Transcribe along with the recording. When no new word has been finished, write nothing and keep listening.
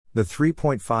The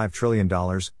 $3.5 trillion,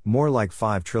 more like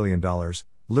 $5 trillion,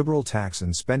 liberal tax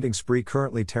and spending spree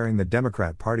currently tearing the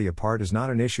Democrat Party apart is not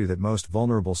an issue that most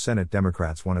vulnerable Senate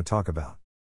Democrats want to talk about.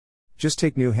 Just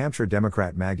take New Hampshire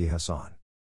Democrat Maggie Hassan.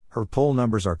 Her poll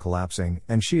numbers are collapsing,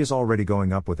 and she is already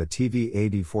going up with a TV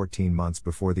ad 14 months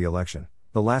before the election.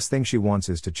 The last thing she wants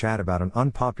is to chat about an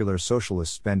unpopular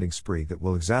socialist spending spree that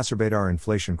will exacerbate our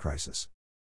inflation crisis.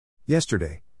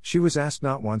 Yesterday, she was asked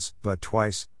not once, but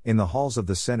twice, in the halls of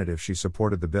the Senate if she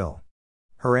supported the bill.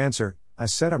 Her answer, "I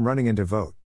said I'm running in to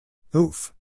vote."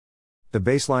 Oof. The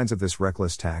baselines of this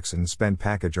reckless tax and spend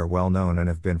package are well known and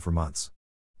have been for months.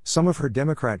 Some of her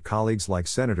Democrat colleagues like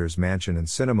Senators Manchin and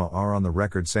Sinema are on the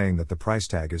record saying that the price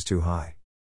tag is too high.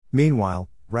 Meanwhile,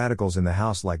 radicals in the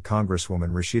House like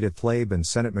Congresswoman Rashida Tlaib and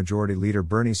Senate Majority Leader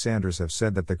Bernie Sanders have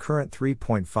said that the current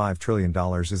 $3.5 trillion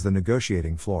is the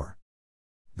negotiating floor.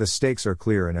 The stakes are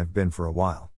clear and have been for a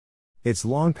while. It's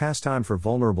long past time for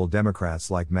vulnerable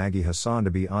Democrats like Maggie Hassan to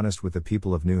be honest with the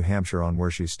people of New Hampshire on where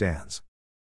she stands.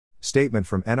 Statement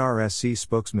from NRSC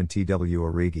spokesman T.W.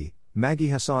 Origi, Maggie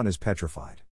Hassan is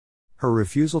petrified. Her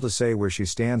refusal to say where she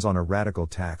stands on a radical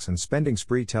tax and spending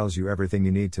spree tells you everything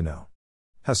you need to know.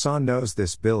 Hassan knows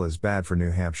this bill is bad for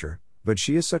New Hampshire, but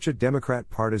she is such a Democrat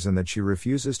partisan that she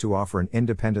refuses to offer an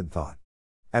independent thought.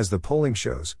 As the polling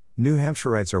shows, New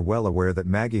Hampshireites are well aware that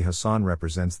Maggie Hassan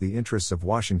represents the interests of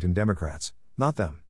Washington Democrats, not them.